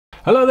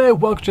Hello there,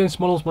 welcome to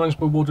Models. My name is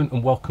Boy Waldron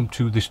and welcome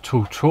to this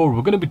tutorial.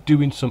 We're going to be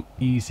doing some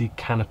easy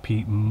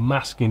canopy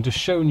masking, just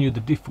showing you the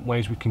different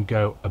ways we can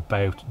go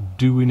about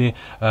doing it,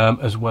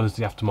 as well as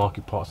the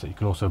aftermarket parts that you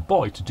can also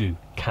buy to do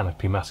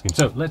canopy masking.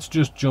 So let's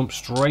just jump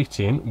straight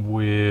in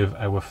with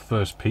our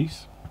first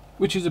piece,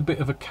 which is a bit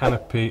of a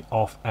canopy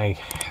of a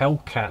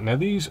Hellcat. Now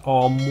these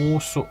are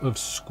more sort of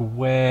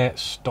square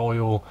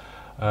style,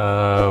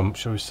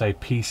 shall we say,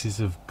 pieces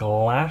of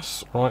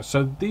glass, right?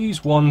 So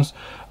these ones,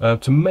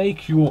 to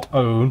make your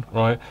own,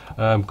 right?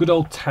 Good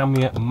old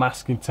Tamiya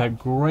masking tape,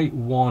 great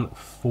one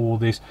for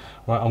this,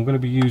 right? I'm going to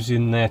be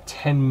using their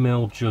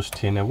 10mm just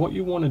here. Now what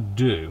you want to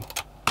do,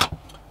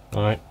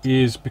 right,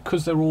 is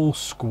because they're all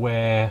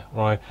square,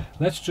 right,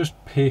 let's just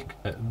pick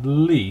at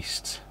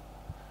least,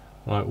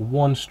 right,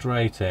 one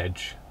straight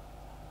edge,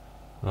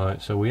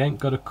 right? So we ain't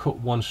got to cut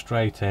one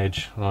straight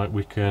edge, right?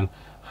 We can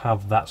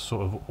have that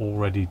sort of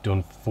already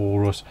done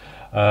for us.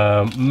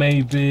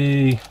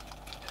 Maybe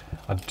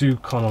I do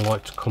kind of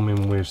like to come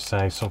in with,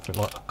 say, something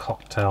like a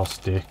cocktail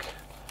stick,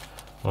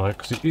 right?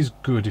 Because it is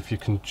good if you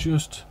can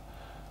just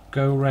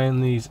go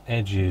around these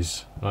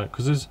edges, right?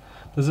 Because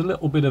there's a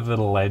little bit of a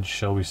ledge,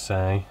 shall we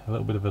say, a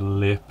little bit of a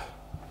lip,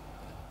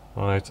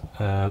 right?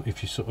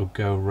 If you sort of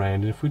go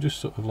around, and if we just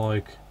sort of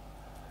like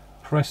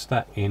press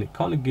that in, it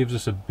kind of gives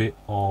us a bit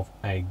of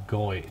a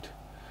guide,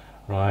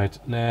 right?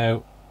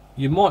 Now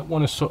you might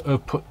want to sort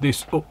of put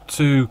this up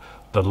to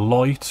the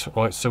light,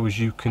 right, so as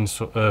you can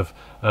sort of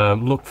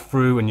look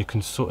through and you can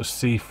sort of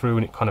see through,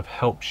 and it kind of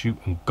helps you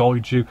and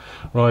guides you,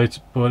 right?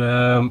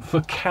 But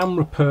for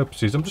camera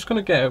purposes, I'm just going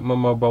to get out my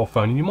mobile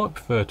phone, and you might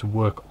prefer to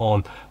work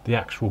on the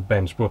actual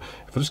bench, but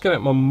if I just get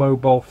out my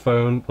mobile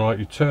phone, right,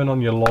 you turn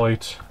on your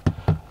light,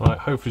 right,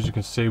 hopefully as you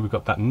can see we've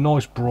got that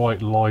nice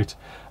bright light,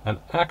 and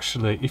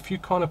actually if you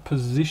kind of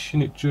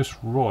position it just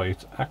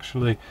right,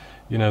 actually,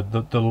 you know,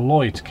 the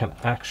light can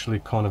actually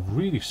kind of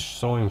really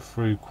shine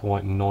through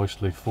quite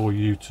nicely for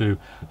you to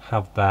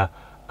have that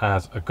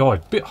as a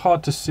guide. Bit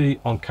hard to see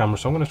on camera,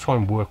 so I'm going to try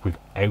and work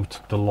without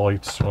the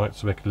lights, right,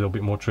 to make it a little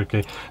bit more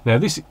tricky. Now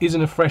this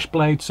isn't a fresh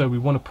blade, so we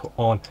want to put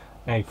on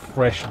a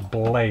fresh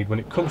blade. When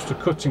it comes to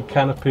cutting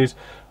canopies,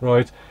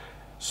 right,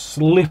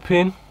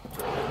 slipping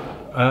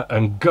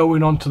and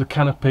going onto the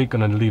canopy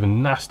going to leave a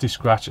nasty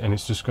scratch, and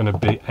it's just going to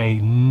be a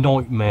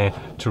nightmare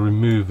to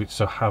remove it.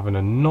 So having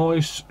a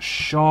nice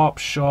sharp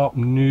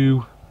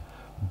new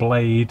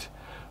blade,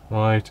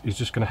 right, is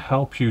just going to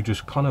help you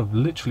just kind of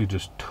literally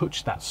just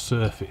touch that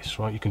surface,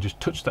 right? You can just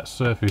touch that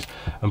surface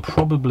and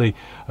probably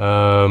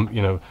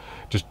you know,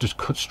 just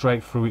cut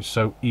straight through it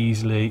so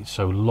easily,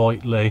 so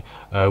lightly,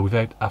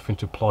 without having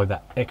to apply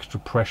that extra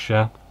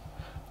pressure.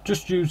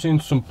 Just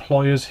using some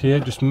pliers here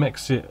just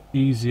makes it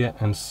easier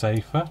and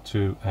safer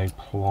to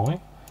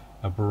apply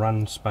a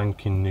brand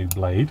spanking new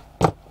blade,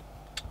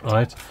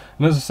 right?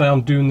 And as I say,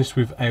 I'm doing this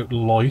without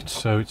light,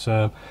 so it's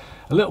a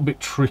little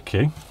bit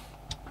tricky,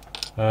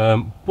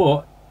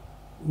 but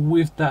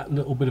with that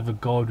little bit of a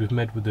guide we've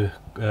made with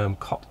the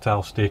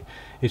cocktail stick,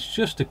 it's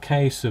just a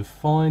case of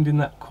finding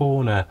that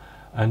corner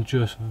and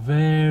just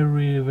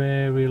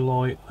very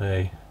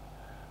lightly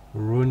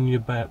run your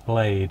back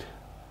blade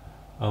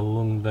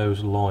along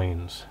those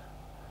lines.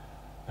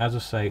 As I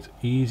say, it's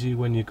easy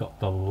when you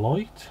got the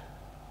light,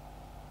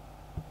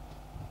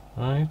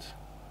 right?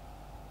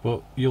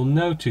 But you'll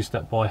notice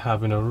that by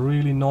having a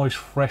really nice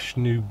fresh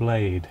new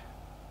blade,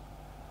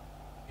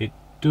 it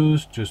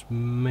does just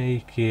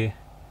make it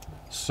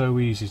so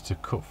easy to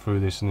cut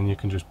through this, and then you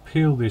can just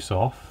peel this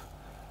off,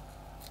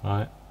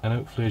 right? And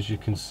hopefully, as you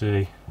can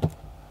see,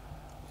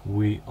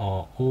 we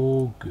are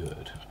all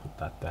good. Put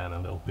that down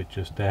a little bit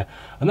just there,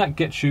 and that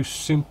gets you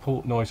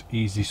simple, nice,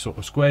 easy sort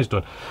of squares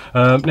done.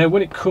 Now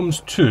when it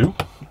comes to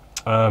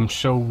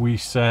shall we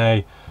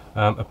say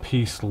a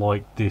piece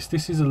like this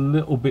is a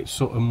little bit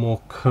sort of more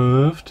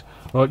curved,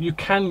 right? You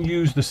can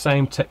use the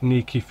same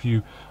technique if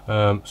you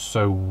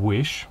so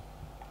wish,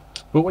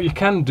 but what you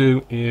can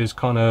do is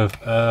kind of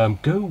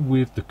go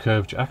with the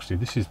curvature. Actually,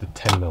 this is the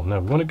 10mm. Now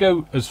we want to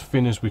go as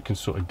thin as we can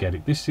sort of get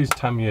it. This is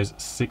Tamiya's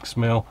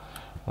 6mm.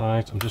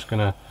 Right, I'm just going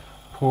to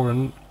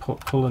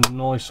pull a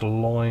nice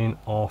line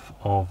off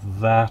of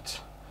that,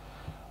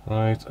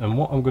 right? And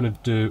what I'm going to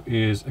do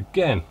is,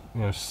 again,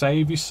 you know,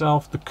 save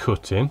yourself the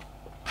cutting,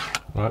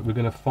 right? We're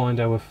going to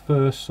find our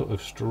first sort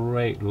of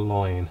straight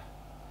line,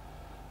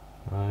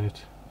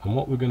 right? And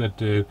what we're going to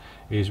do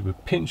is we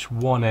pinch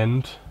one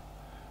end,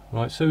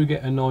 right? So we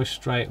get a nice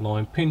straight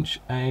line.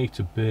 Pinch A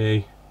to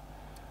B,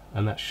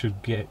 and that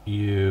should get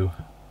you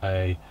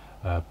a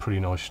pretty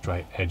nice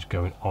straight edge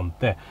going on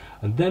there.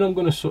 And then I'm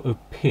going to sort of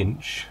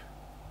pinch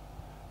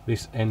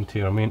this end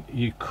here. I mean,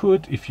 you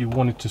could, if you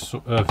wanted to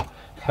sort of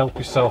help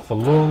yourself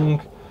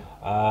along,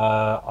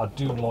 I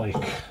do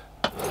like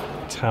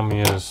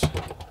Tamiya's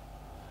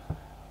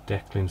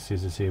Decklin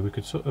scissors here. We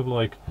could sort of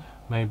like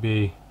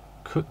maybe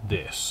cut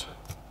this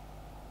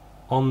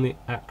on the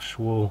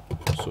actual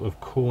sort of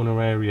corner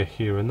area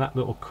here, and that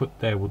little cut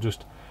there will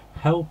just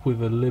help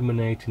with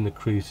eliminating the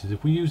creases.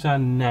 If we use our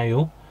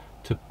nail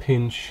to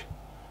pinch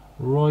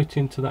right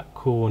into that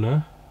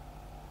corner,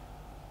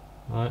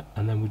 right,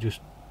 and then we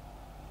just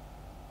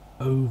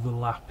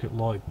overlap it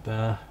like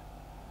that,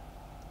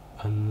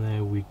 and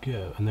there we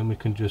go, and then we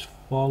can just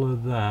follow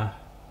that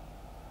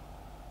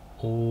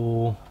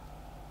all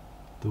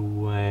the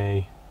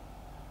way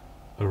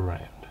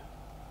around.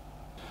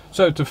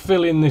 So to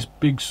fill in this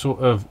big sort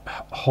of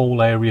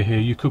whole area here,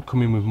 you could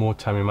come in with more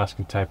tammy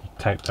masking tape and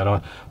tape that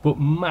on, but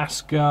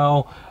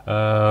maskol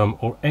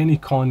or any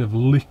kind of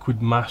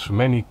liquid mask from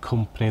any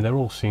company, they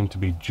all seem to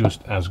be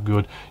just as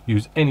good.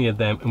 Use any of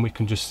them and we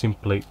can just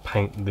simply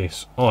paint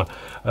this on.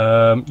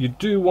 You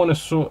do want to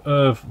sort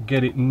of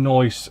get it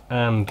nice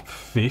and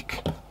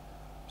thick,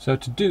 so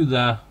to do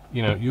that,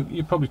 you know,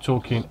 you're probably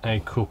talking a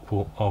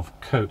couple of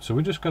coats. So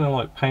we're just going to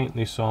like paint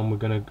this on. We're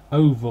going to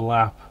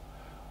overlap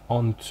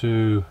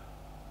onto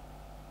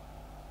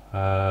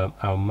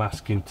our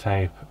masking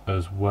tape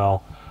as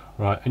well,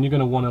 right, and you're going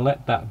to want to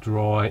let that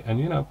dry and,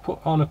 you know, put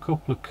on a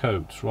couple of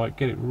coats, right,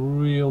 get it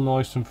real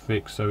nice and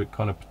thick so it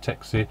kind of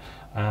protects it,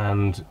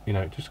 and, you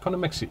know, it just kind of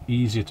makes it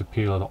easier to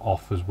peel it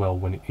off as well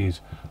when it is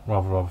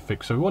rather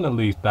thick. So we want to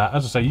leave that.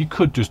 As I say, you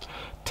could just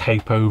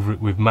tape over it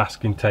with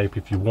masking tape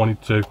if you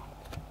wanted to,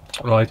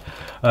 right.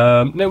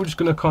 Now we're just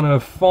going to kind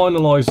of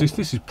finalize this.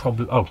 This is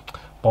probably, oh,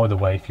 by the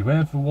way, if you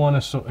ever want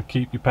to sort of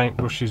keep your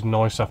paintbrushes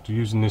nice after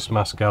using this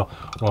maskol,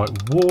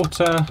 right,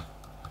 water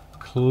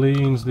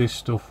cleans this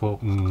stuff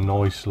up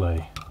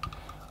nicely.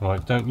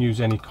 Right, don't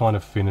use any kind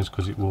of thinners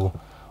because it will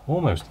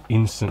almost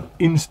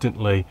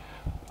instantly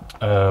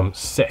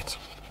set.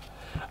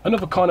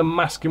 Another kind of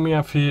masking we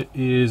have here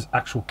is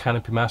actual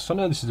Canopy masks. I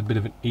know this is a bit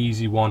of an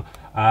easy one,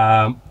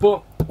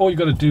 but all you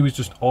got to do is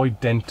just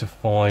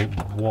identify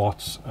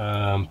what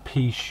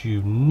piece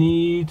you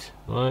need.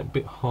 Right, a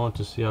bit hard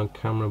to see on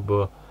camera,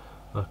 but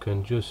I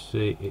can just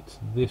see it's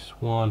this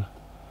one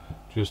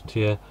just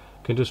here.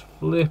 Can just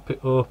flip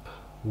it up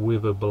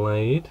with a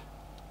blade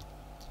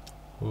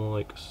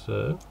like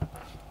so.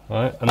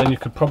 Right, and then you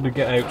could probably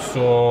get out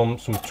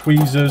some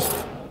tweezers,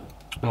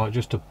 right,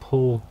 just to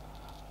pull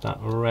that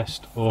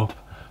rest up,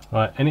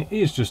 right, and it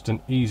is just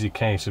an easy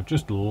case of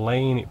just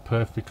laying it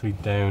perfectly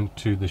down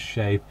to the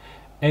shape.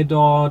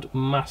 Edard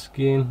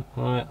masking,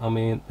 right, I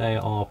mean, they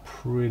are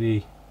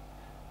pretty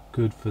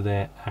good for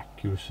their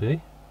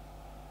accuracy.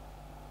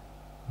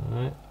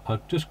 Right, I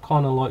just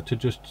kind of like to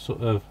just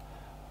sort of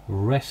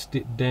rest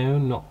it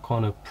down, not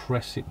kind of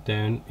press it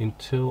down,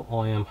 until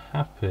I am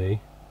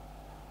happy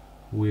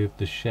with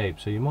the shape.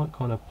 So you might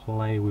kind of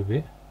play with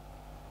it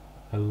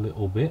a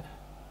little bit,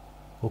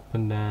 up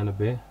and down a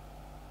bit,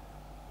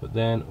 but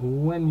then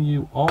when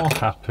you are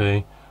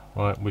happy,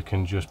 right, we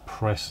can just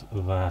press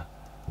that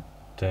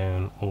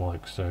down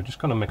like so. Just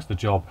kind of makes the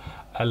job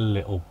a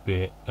little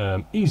bit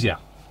easier.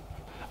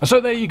 And so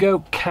there you go,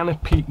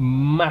 Canopy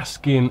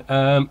masking.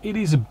 It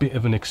is a bit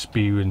of an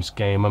experience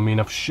game. I mean,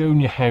 I've shown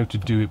you how to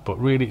do it, but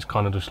really it's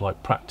kind of just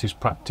like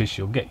practice.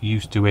 You'll get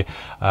used to it,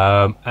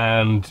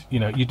 and you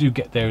know, you do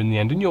get there in the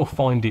end and you'll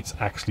find it's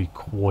actually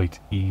quite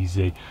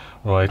easy,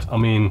 right? I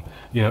mean,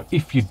 you know,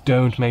 if you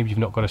don't, maybe you've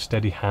not got a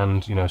steady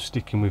hand, you know,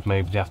 sticking with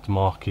maybe the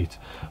aftermarket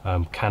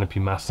Canopy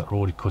masks that are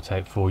already cut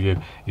out for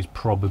you is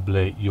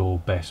probably your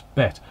best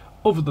bet.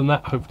 Other than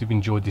that, hopefully you've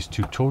enjoyed this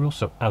tutorial.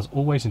 So as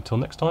always, until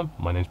next time,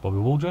 my name's Bobby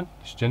Waldron,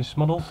 this is Genesis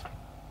Models,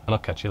 and I'll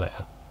catch you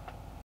later.